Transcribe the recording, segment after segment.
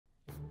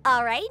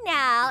All right,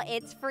 now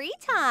it's free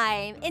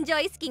time.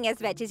 Enjoy skiing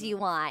as much as you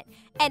want.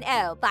 And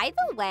oh, by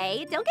the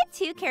way, don't get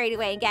too carried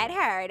away and get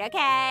hurt,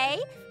 okay?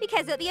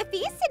 Because it'll be a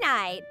feast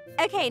tonight.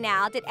 Okay,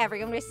 now, did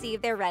everyone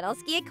receive their rental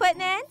ski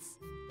equipment?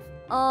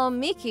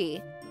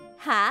 Miki.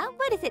 Huh?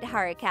 What is it,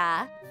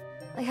 Haruka?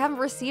 I haven't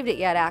received it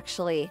yet,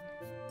 actually.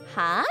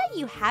 Huh?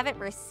 You haven't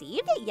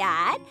received it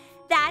yet?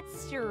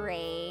 That's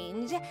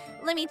strange.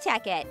 Let me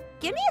check it.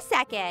 Give me a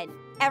second.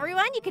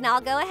 Everyone, you can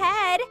all go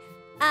ahead.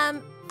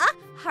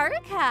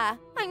 Haruka,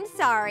 I'm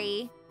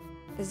sorry.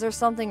 Is there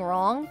something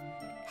wrong?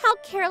 How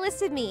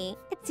careless of me.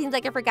 It seems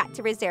like I forgot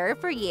to reserve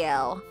for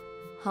you.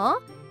 Huh?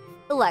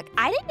 Look,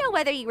 I didn't know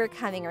whether you were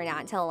coming or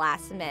not until the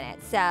last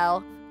minute,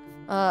 so…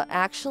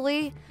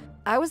 Actually,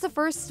 I was the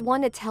first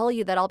one to tell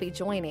you that I'll be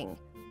joining.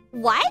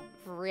 What?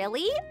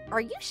 Really?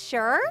 Are you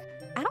sure?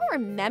 I don't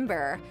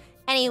remember.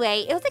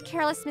 Anyway, it was a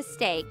careless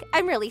mistake.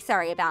 I'm really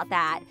sorry about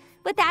that.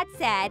 With that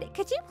said,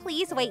 could you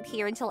please wait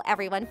here until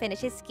everyone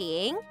finishes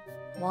skiing?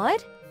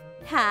 What?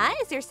 Huh?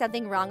 Is there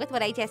something wrong with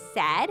what I just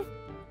said?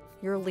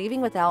 You're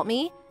leaving without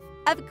me?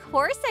 Of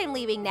course I'm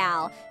leaving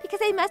now, because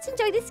I must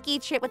enjoy the ski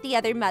trip with the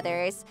other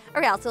mothers,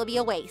 or else it'll be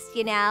a waste,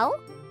 you know?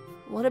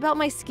 What about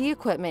my ski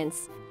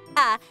equipments?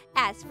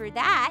 As for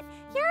that,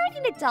 you're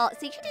already an adult,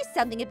 so you should do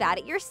something about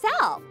it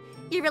yourself.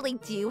 You really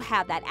do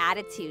have that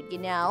attitude, you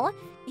know?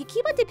 You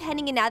keep on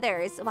depending on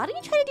others. Why don't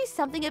you try to do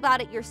something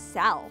about it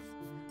yourself?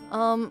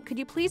 Could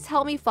you please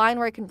help me find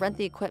where I can rent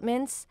the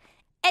equipments?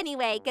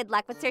 Anyway, good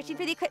luck with searching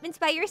for the equipments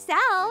by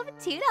yourself.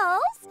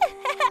 Toodles!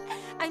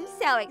 I'm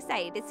so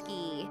excited to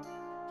ski.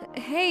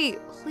 Hey,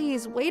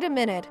 please, wait a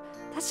minute.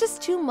 That's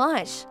just too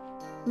much.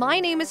 My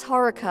name is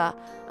Haruka.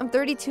 I'm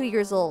 32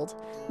 years old.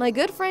 My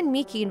good friend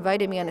Miki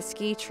invited me on a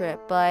ski trip,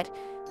 but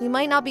we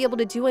might not be able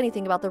to do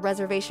anything about the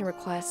reservation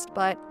request,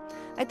 but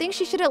I think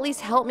she should at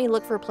least help me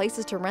look for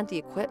places to rent the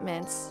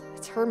equipments.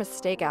 It's her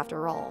mistake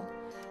after all.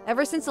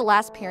 Ever since the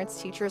last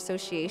Parents-Teacher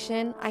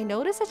Association, I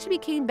noticed that she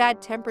became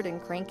bad-tempered and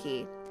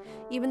cranky.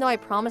 Even though I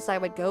promised I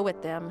would go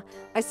with them,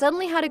 I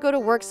suddenly had to go to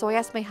work, so I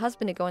asked my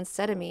husband to go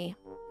instead of me.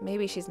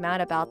 Maybe she's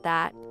mad about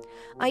that.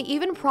 I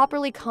even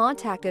properly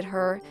contacted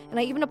her, and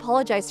I even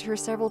apologized to her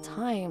several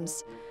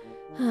times.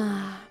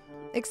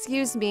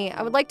 Excuse me,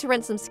 I would like to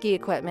rent some ski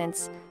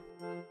equipments.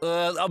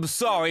 I'm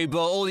sorry, but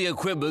all the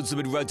equipments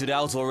have been rented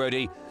out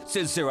already,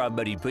 since there aren't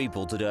many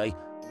people today.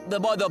 There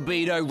might not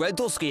be no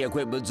rental ski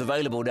equipment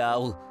available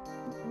now.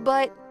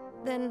 But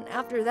then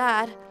after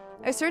that,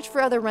 I searched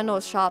for other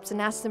rental shops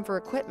and asked them for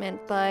equipment,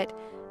 but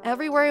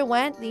everywhere I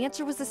went, the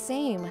answer was the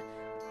same.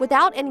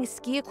 Without any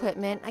ski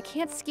equipment, I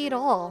can't ski at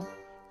all.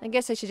 I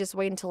guess I should just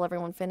wait until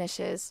everyone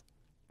finishes.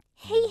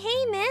 Hey,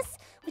 miss.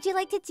 Would you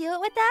like to do it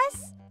with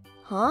us?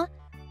 Huh?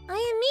 I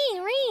am me,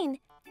 Reen.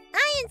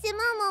 I am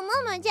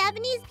Momo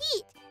Japanese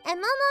Pete, and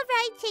Momo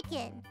fried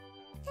chicken.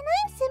 And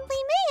I'm simply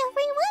May, a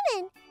free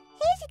woman.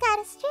 Hazy got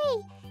astray.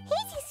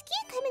 Hazy's ski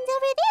equipment's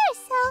over there,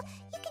 so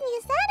you can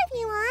use that if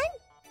you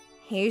want.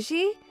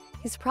 Hazy?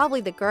 He's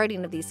probably the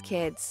guardian of these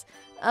kids.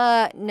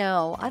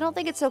 No, I don't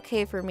think it's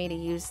okay for me to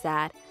use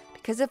that.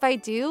 Because if I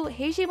do,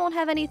 Hazy won't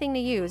have anything to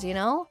use, you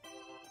know?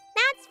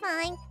 That's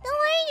fine. Don't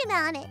worry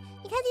about it.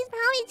 Because he's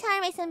probably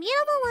charmed by some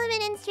beautiful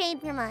woman and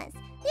strayed from us.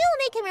 We will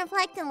make him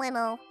reflect a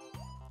little.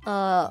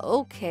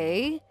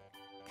 Okay.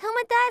 Come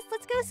with us.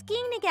 Let's go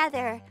skiing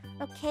together.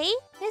 Okay,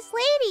 Miss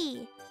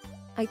Lady?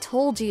 I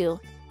told you.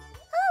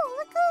 Oh,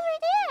 look over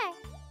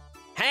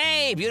there.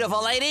 Hey,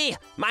 beautiful lady!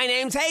 My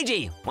name's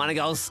Heiji. Wanna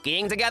go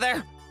skiing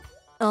together?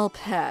 I'll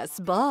pass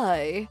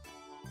by.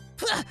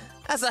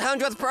 That's the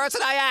 100th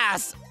person I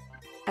asked!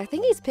 I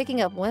think he's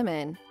picking up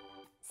women.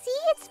 See,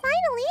 it's fine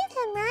to leave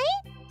him,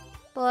 right?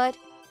 But…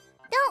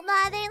 Don't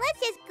bother, let's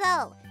just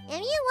go.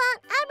 If you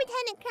won't, I'll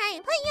pretend to cry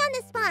and put you on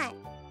the spot.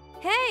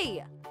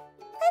 Hey!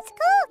 Let's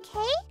go,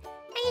 okay?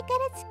 Are you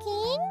good at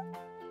skiing?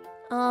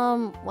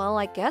 Well,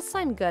 I guess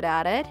I'm good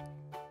at it.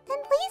 Then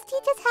please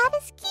teach us how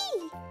to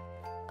ski.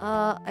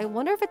 I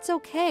wonder if it's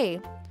okay.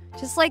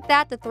 Just like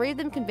that, the three of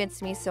them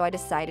convinced me, so I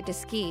decided to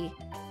ski.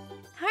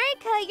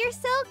 Haruka, you're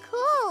so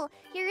cool.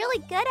 You're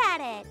really good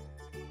at it.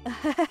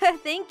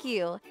 Thank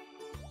you.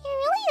 You're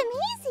really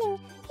amazing.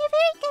 You're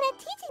very good at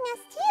teaching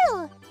us, too.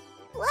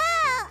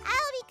 Wow,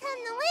 I'll become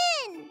the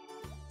win.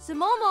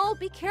 Momo,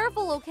 be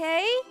careful,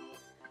 okay?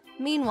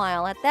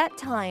 Meanwhile, at that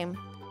time…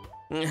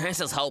 This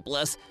is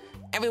hopeless.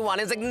 Everyone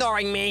is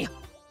ignoring me.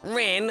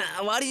 Rin,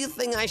 what do you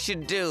think I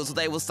should do so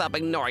they will stop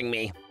ignoring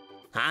me?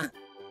 Huh?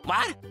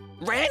 What?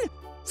 Rin?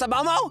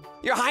 Samomo?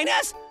 Your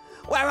Highness?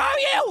 Where are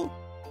you?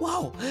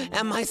 Whoa,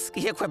 and my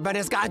ski equipment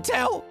is gone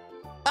too.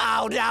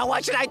 Oh no,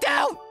 what should I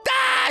do?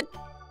 Dad!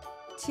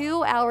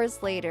 2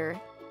 hours later.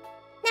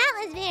 That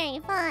was very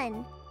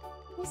fun.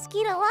 We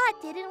skied a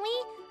lot, didn't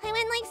we? I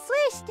went like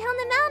swish down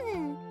the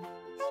mountain.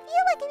 I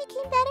feel like I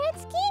became better at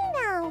skiing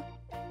now.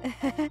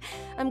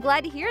 I'm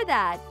glad to hear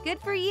that. Good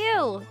for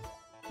you.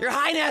 Your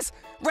Highness!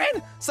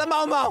 Rin!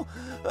 Samomo!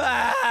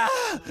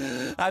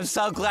 I'm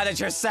so glad that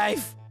you're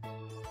safe.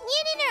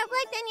 You need to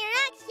reflect on your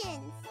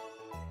actions.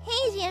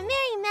 Hazy, I'm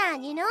very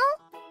mad, you know?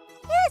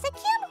 Yes, I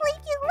can't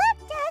believe you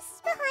left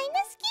us behind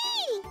the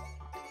ski.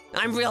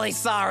 I'm really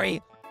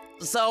sorry.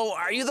 So,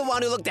 are you the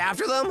one who looked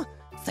after them?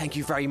 Thank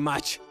you very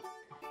much.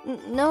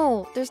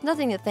 No, there's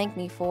nothing to thank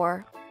me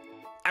for.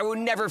 I will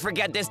never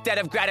forget this debt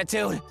of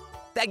gratitude.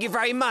 Thank you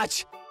very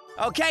much.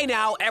 Okay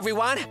now,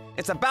 everyone,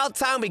 it's about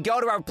time we go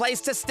to our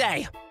place to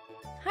stay.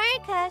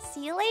 Haruka,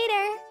 see you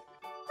later.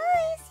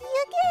 Bye, see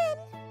you again.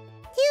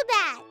 Too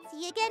bad.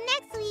 See you again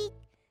next week.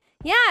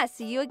 Yeah,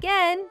 see you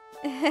again.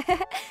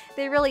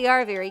 They really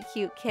are very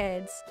cute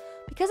kids.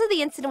 Because of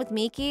the incident with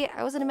Miki,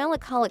 I was in a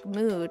melancholic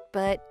mood,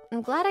 but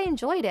I'm glad I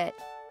enjoyed it.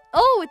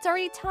 Oh, it's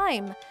already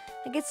time.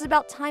 I guess it's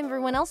about time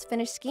everyone else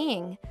finished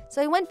skiing.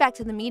 So I went back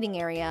to the meeting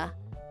area.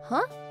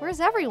 Huh? Where's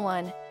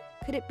everyone?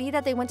 Could it be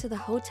that they went to the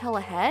hotel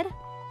ahead?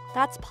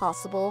 That's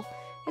possible.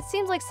 It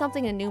seems like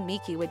something a new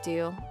Miki would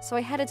do, so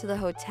I headed to the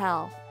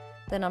hotel.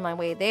 Then on my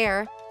way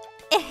there...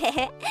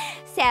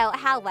 So,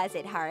 how was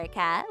it,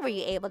 Haruka? Were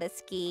you able to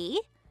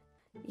ski?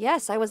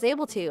 Yes, I was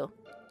able to.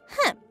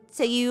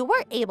 So you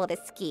were able to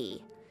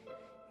ski.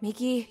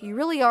 Miki, you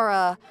really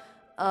are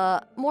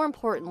more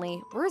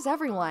importantly, where's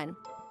everyone?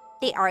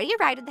 They already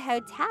arrived at the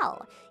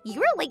hotel. You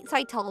were late, so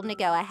I told them to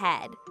go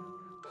ahead.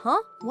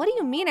 Huh? What do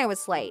you mean I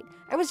was late?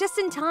 I was just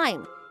in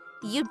time.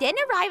 You didn't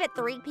arrive at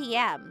 3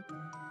 p.m.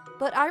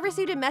 But I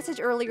received a message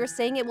earlier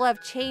saying it will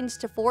have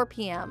changed to 4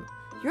 p.m.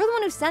 You're the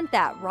one who sent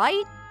that,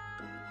 right?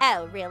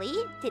 Oh, really?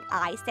 Did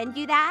I send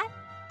you that?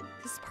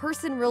 This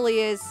person really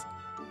is...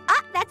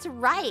 Ah, that's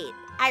right.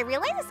 I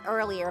realized this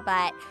earlier,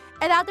 but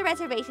about the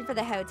reservation for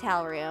the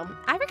hotel room,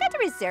 I forgot to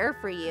reserve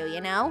for you,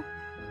 you know?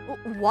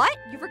 What?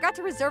 You forgot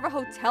to reserve a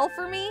hotel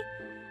for me?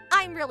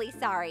 I'm really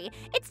sorry.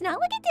 It's not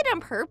like I did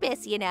on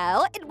purpose, you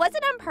know? It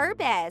wasn't on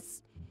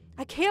purpose.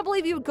 I can't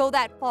believe you would go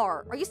that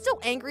far. Are you still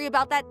angry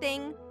about that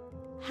thing?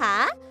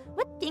 Huh?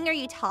 What thing are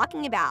you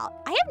talking about?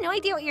 I have no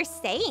idea what you're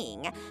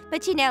saying.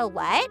 But you know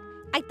what?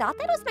 I thought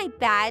that was my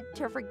bad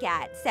to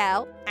forget,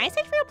 so I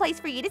searched for a place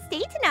for you to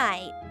stay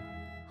tonight.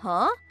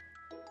 Huh?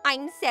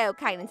 I'm so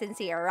kind and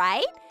sincere,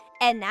 right?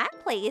 And that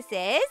place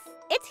is...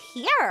 it's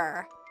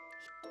here.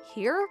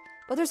 Here?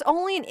 But there's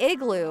only an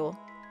igloo.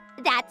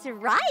 That's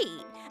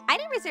right. I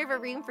didn't reserve a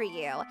room for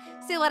you.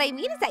 So what I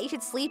mean is that you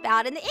should sleep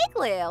out in the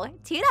igloo.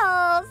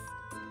 Toodles!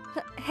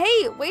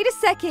 Hey, wait a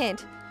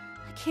second.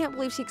 I can't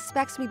believe she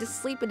expects me to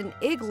sleep in an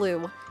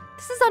igloo.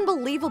 This is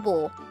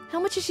unbelievable.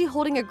 How much is she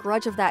holding a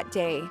grudge of that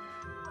day?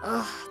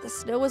 Ugh, the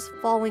snow is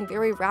falling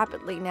very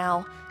rapidly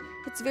now.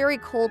 It's very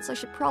cold, so I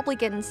should probably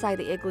get inside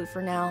the igloo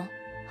for now.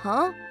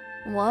 Huh?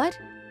 What?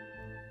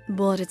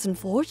 But it's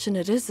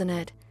unfortunate, isn't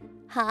it?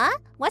 Huh?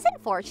 What's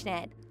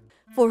unfortunate?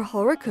 For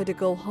Haruka to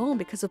go home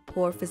because of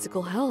poor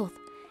physical health.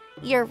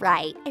 You're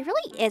right. It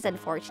really is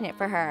unfortunate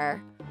for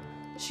her.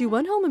 She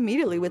went home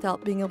immediately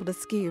without being able to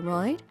ski,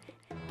 right?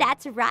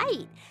 That's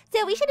right.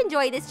 So we should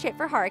enjoy this trip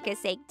for Haruka's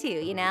sake too,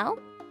 you know?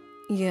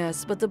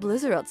 Yes, but the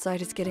blizzard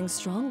outside is getting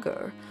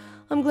stronger.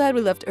 I'm glad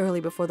we left early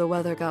before the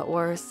weather got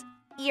worse.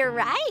 You're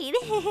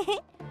right.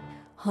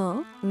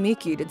 Huh?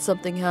 Miki, did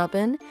something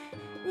happen?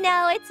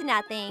 No, it's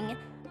nothing.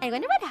 I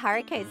wonder what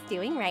Haruka is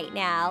doing right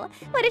now.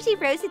 What if she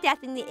froze to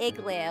death in the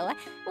igloo?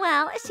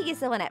 Well, she is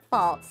the one at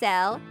fault,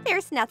 so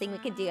there's nothing we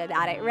can do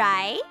about it,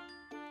 right?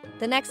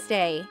 The next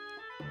day.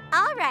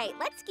 All right,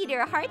 let's ski to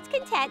our heart's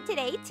content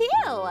today,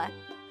 too.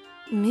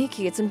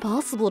 Miki, it's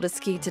impossible to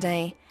ski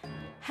today.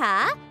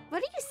 Huh?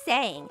 What are you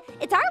saying?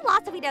 It's our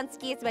loss if we don't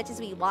ski as much as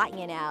we want,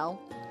 you know.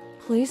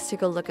 Please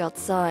take a look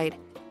outside.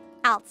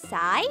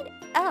 Outside?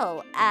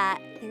 Oh,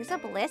 there's a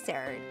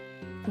blizzard.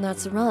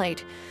 That's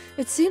right.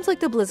 It seems like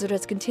the blizzard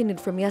has continued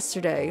from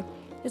yesterday.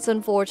 It's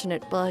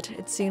unfortunate, but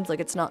it seems like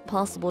it's not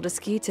possible to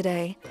ski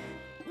today.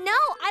 No,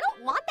 I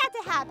don't want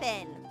that to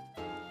happen.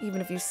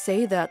 Even if you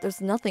say that,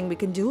 there's nothing we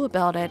can do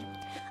about it.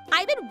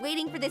 I've been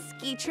waiting for this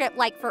ski trip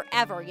like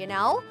forever, you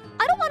know?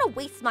 I don't want to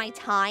waste my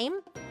time.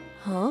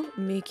 Huh?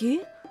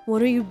 Miki?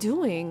 What are you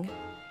doing?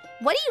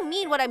 What do you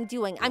mean what I'm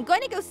doing? I'm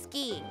going to go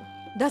skiing.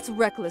 That's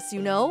reckless,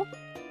 you know?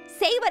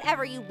 Say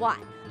whatever you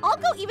want. I'll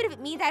go even if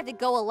it means I have to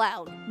go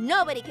alone.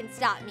 Nobody can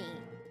stop me.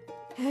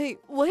 Hey,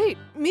 wait,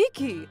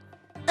 Miki!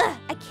 Ugh,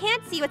 I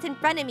can't see what's in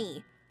front of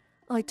me.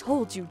 I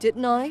told you,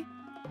 didn't I?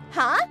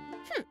 Huh?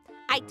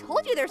 I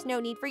told you there's no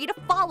need for you to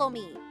follow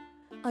me.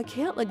 I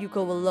can't let you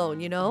go alone,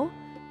 you know?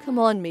 Come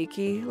on,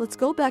 Miki, let's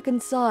go back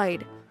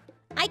inside.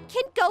 I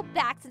can't go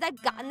back since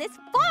I've gotten this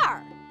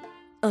far.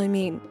 I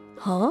mean,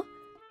 huh?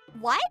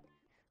 What?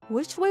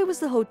 Which way was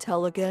the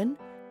hotel again?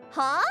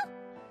 Huh?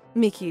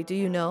 Miki, do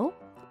you know?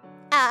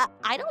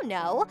 I don't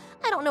know.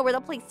 I don't know where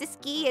the place to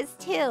ski is,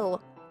 too.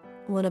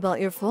 What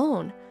about your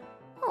phone?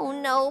 Oh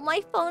no,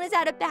 my phone is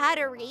out of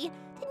battery.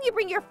 Didn't you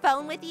bring your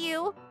phone with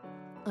you?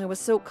 I was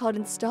so caught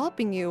in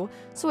stopping you,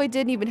 so I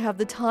didn't even have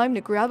the time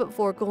to grab it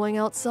before going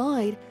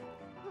outside.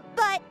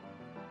 But...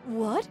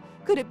 What?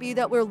 Could it be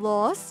that we're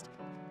lost?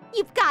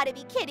 You've got to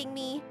be kidding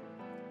me.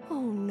 Oh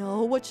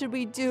no, what should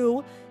we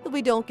do? If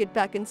we don't get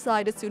back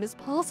inside as soon as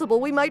possible,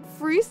 we might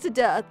freeze to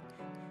death.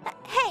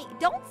 Hey,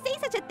 don't say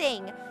such a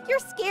thing. You're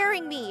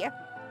scaring me.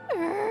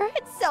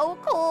 It's so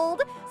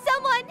cold.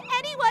 Someone,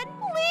 anyone,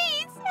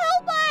 please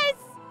help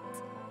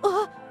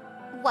us.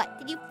 What,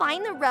 did you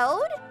find the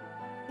road?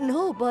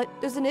 No, but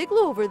there's an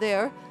igloo over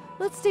there.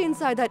 Let's stay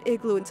inside that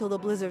igloo until the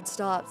blizzard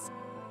stops.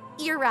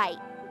 You're right.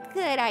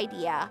 Good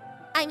idea.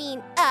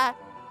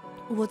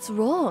 What's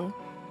wrong?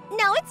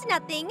 No, it's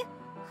nothing.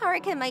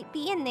 Haruka might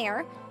be in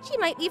there. She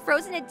might be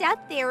frozen to death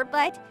there,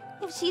 but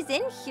if she's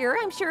in here,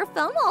 I'm sure her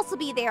phone will also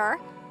be there.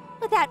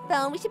 With that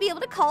phone, we should be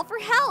able to call for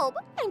help.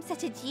 I'm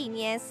such a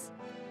genius.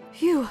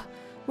 Phew,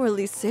 we're at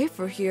least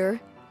safer here.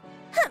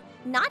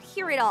 Not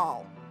here at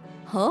all.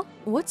 Huh?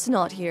 What's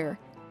not here?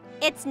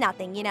 It's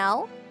nothing, you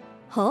know?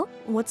 Huh?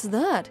 What's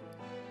that?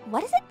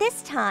 What is it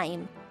this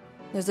time?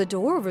 There's a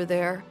door over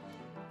there.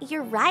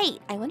 You're right.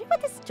 I wonder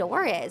what this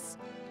door is.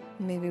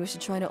 Maybe we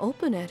should try to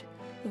open it.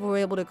 If we're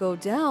able to go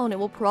down, it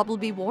will probably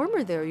be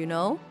warmer there, you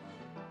know?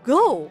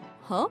 Go!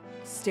 Huh?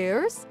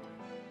 Stairs?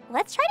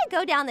 Let's try to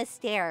go down the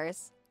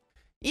stairs.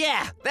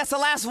 Yeah, that's the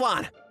last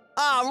one.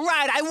 All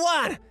right, I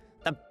won.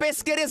 The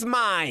biscuit is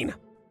mine.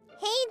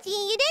 Hey, G,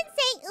 you didn't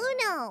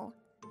say Uno.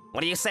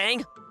 What are you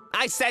saying?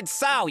 I said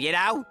so, you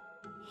know?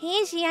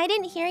 Hey, G, I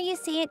didn't hear you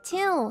say it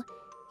too.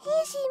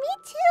 Hey, G, me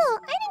too.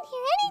 I didn't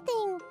hear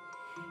anything.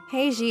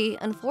 Heiji,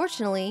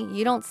 unfortunately,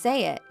 you don't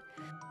say it.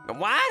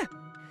 What?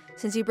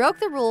 Since you broke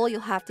the rule,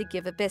 you'll have to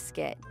give a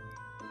biscuit.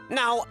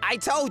 No, I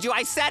told you,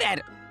 I said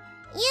it.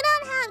 You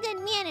don't have good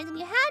manners and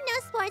you have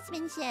no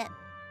sportsmanship.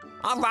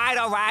 All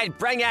right,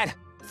 bring it,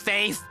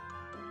 thief.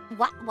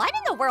 What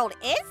in the world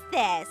is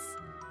this?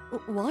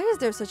 Why is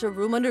there such a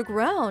room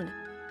underground?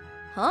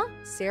 Huh?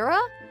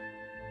 Sarah?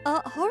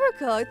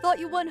 Haruka, I thought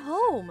you went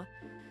home.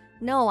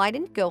 No, I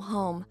didn't go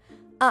home.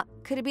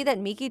 Could it be that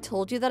Miki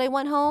told you that I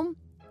went home?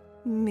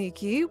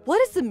 Miki, what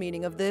is the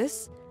meaning of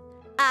this?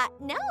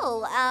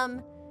 No,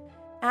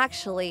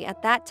 Actually,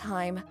 at that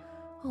time,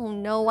 oh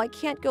no, I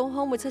can't go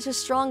home with such a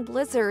strong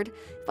blizzard.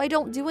 If I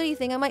don't do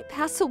anything, I might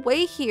pass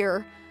away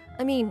here.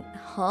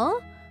 Huh?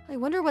 I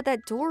wonder what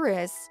that door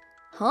is.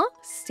 Huh?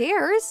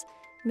 Stairs?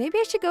 Maybe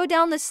I should go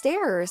down the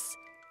stairs.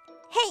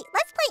 Hey,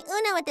 let's play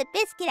Uno with the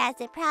biscuit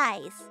as a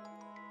prize.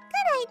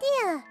 Good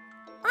idea.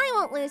 I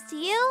won't lose to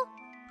you.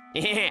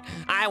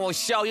 I will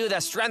show you the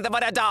strength of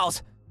an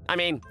adult.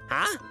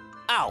 Huh?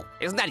 Oh,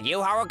 isn't that you,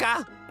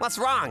 Haruka? What's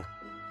wrong?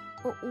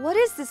 What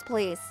is this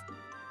place?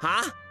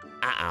 Huh?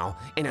 Uh-oh.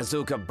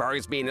 Inazuka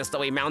buries me in the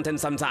snowy mountain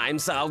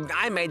sometimes, so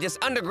I made this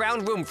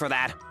underground room for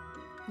that.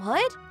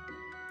 What?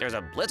 There's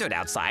a blizzard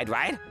outside,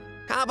 right?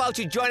 How about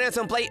you join us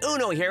and play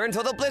Uno here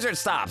until the blizzard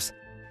stops?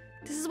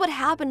 This is what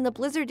happened. The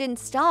blizzard didn't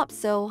stop,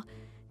 so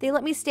they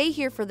let me stay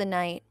here for the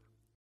night.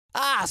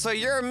 Ah, so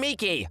you're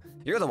Miki.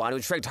 You're the one who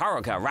tricked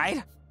Haruka,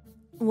 right?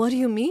 What do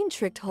you mean,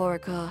 tricked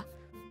Haruka?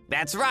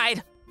 That's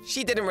right.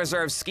 She didn't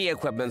reserve ski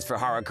equipments for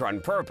Haruka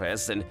on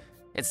purpose, and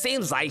it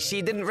seems like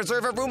she didn't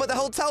reserve a room at the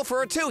hotel for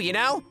her too, you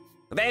know?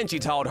 Then she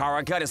told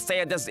Haruka to stay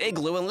at this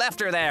igloo and left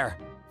her there.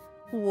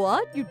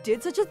 What? You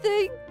did such a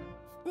thing?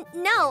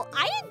 No,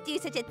 I didn't do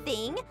such a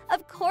thing.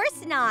 Of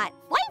course not.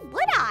 Why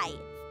would I?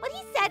 What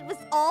he said was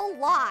all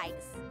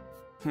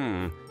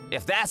lies.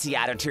 If that's the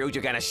attitude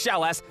you're gonna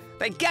show us,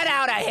 then get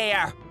out of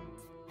here!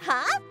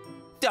 Huh?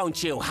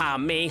 Don't you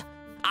harm me.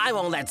 I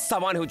won't let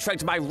someone who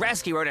tricked my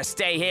rescuer to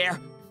stay here.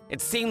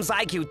 It seems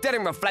like you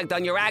didn't reflect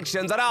on your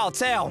actions at all,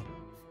 too.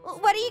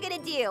 What are you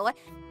gonna do?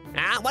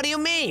 What do you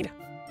mean?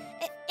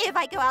 If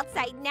I go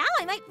outside now,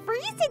 I might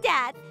freeze to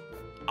death.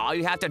 All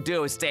you have to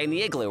do is stay in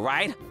the igloo,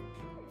 right?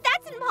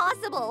 That's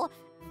impossible.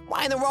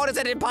 Why in the world is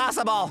it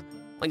impossible?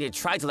 When you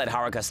tried to let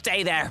Haruka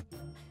stay there.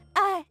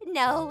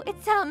 No,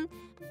 it's,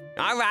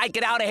 All right,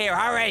 get out of here,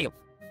 hurry!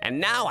 And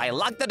now I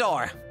lock the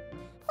door.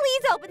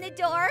 Please open the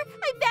door.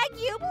 I beg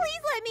you,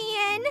 please let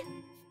me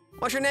in.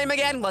 What's your name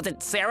again? Was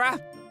it Sarah?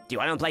 Do you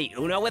want to play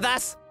Uno with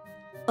us?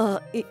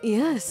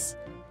 Yes.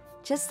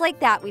 Just like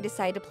that, we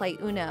decided to play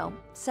Uno.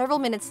 Several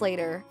minutes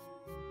later.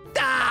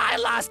 Ah, I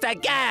lost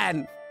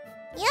again!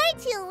 You're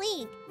too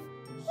weak.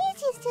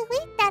 He's just too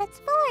weak that it's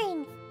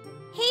boring.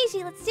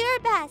 Heiji, let's do our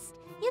best.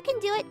 You can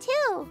do it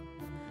too.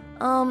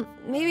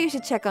 Maybe you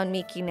should check on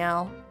Miki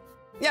now.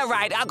 Yeah,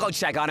 right, I'll go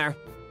check on her.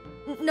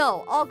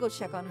 No, I'll go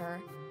check on her.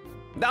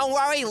 Don't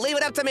worry, leave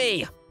it up to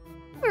me.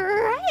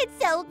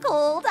 It's so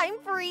cold, I'm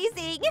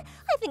freezing.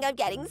 I think I'm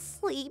getting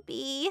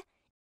sleepy.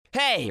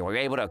 Hey, were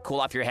you able to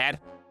cool off your head?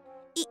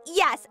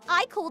 Yes,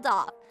 I cooled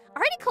off. I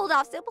already cooled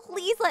off, so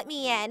please let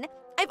me in.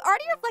 I've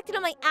already reflected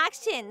on my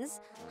actions.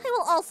 I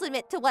will also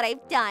admit to what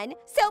I've done,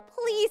 so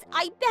please,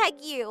 I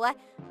beg you.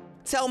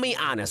 Tell me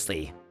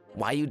honestly,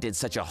 why you did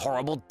such a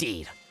horrible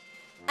deed.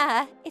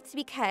 It's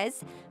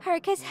because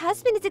Haruka's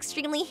husband is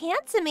extremely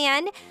handsome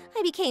and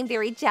I became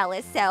very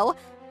jealous, so...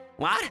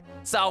 What?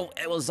 So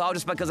it was all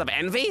just because of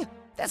envy?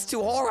 That's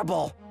too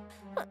horrible.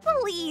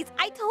 Please,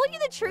 I told you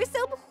the truth,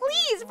 so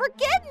please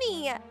forgive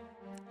me.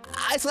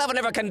 I still have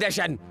another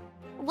condition.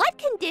 What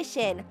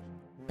condition?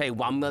 Pay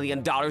 $1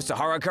 million to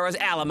Haruka as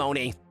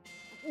alimony.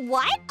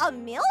 What?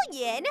 $1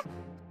 million?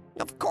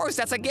 Of course,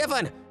 that's a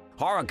given.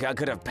 Haruka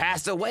could have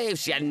passed away if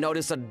she hadn't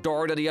noticed a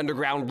door to the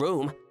underground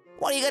room.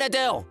 What are you gonna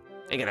do?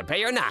 Are you gonna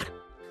pay or not?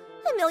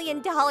 $1 million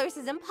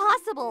is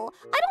impossible.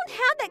 I don't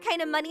have that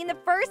kind of money in the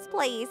first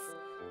place.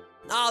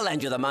 I'll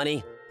lend you the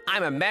money.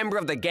 I'm a member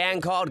of the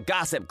gang called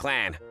Gossip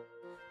Clan.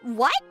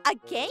 What? A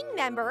gang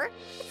member?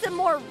 It's a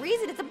more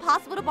reason it's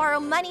impossible to borrow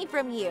money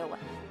from you.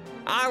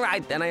 All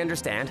right, then I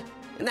understand.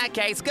 In that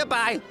case,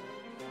 goodbye.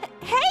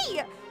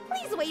 Hey!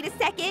 Please wait a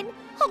second.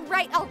 All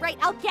right,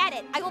 I'll get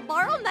it. I will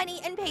borrow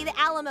money and pay the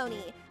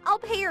alimony. I'll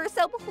pay her,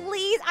 so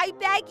please, I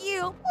beg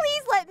you,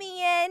 please let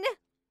me in.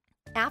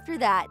 After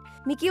that,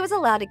 Miki was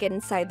allowed to get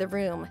inside the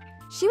room.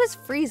 She was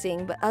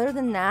freezing, but other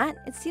than that,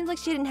 it seemed like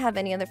she didn't have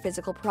any other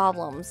physical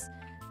problems.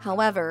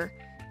 However,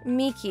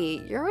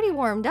 Miki, you're already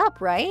warmed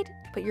up, right?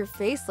 But your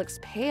face looks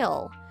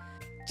pale.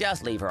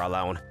 Just leave her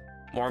alone.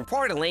 More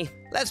importantly,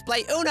 let's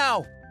play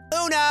Uno!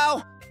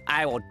 Uno!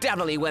 I will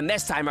definitely win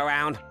this time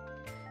around.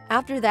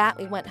 After that,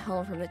 we went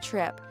home from the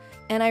trip,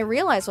 and I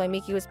realized why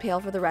Miki was pale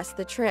for the rest of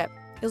the trip.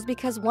 It was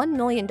because $1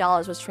 million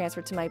was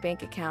transferred to my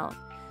bank account.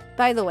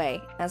 By the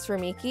way, as for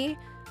Miki,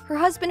 her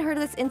husband heard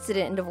of this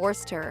incident and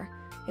divorced her.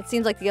 It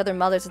seems like the other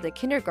mothers of the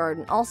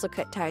kindergarten also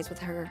cut ties with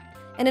her.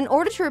 And in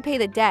order to repay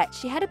the debt,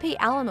 she had to pay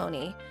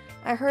alimony.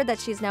 I heard that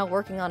she's now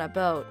working on a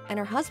boat, and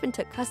her husband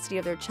took custody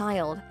of their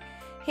child.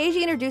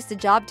 Heiji introduced a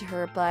job to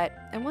her, but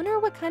I wonder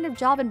what kind of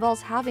job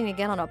involves having to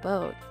get on a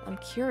boat. I'm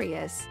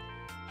curious.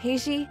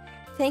 Heiji,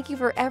 thank you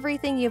for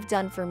everything you've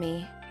done for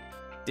me.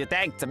 You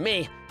thank to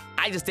me.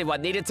 I just did what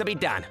needed to be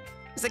done.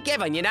 It's a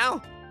given, you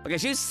know?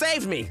 Because you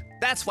saved me.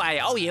 That's why I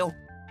owe you.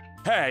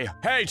 Hey,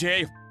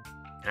 Heiji!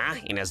 Huh?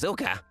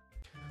 Inazuka?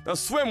 The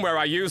swimwear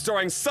I used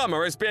during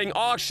summer is being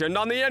auctioned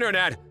on the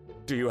internet.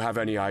 Do you have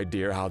any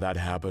idea how that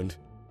happened?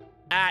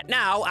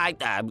 No, I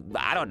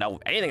don't know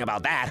anything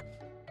about that.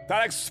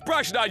 That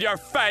expression on your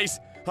face!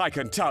 I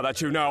can tell that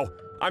you know.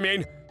 I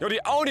mean, you're the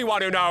only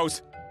one who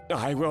knows.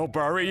 I will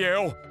bury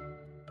you.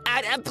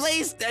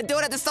 Please, do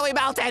it at the Snowy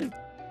Mountain.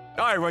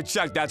 I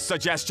reject that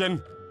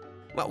suggestion.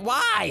 But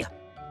why?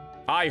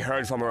 I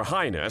heard from Her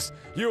Highness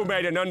you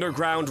made an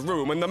underground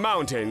room in the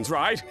mountains,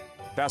 right?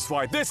 That's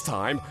why this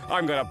time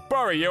I'm gonna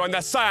bury you in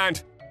the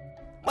sand.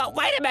 Well,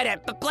 wait a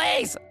minute, but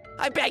please!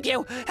 I beg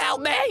you,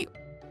 help me!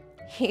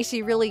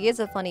 Heishi really is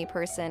a funny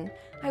person.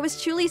 I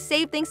was truly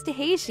saved thanks to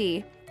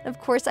Heishi. Of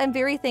course, I'm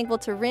very thankful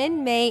to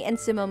Rin, Mei, and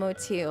Sumomo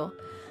too.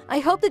 I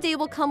hope the day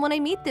will come when I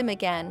meet them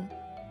again.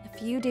 A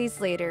few days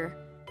later.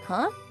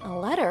 Huh? A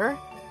letter?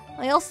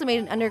 I also made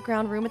an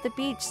underground room at the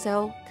beach,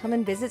 so come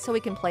and visit so we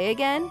can play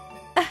again?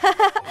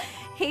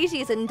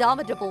 Heishi is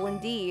indomitable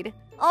indeed.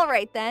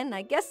 Alright then,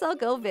 I guess I'll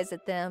go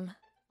visit them.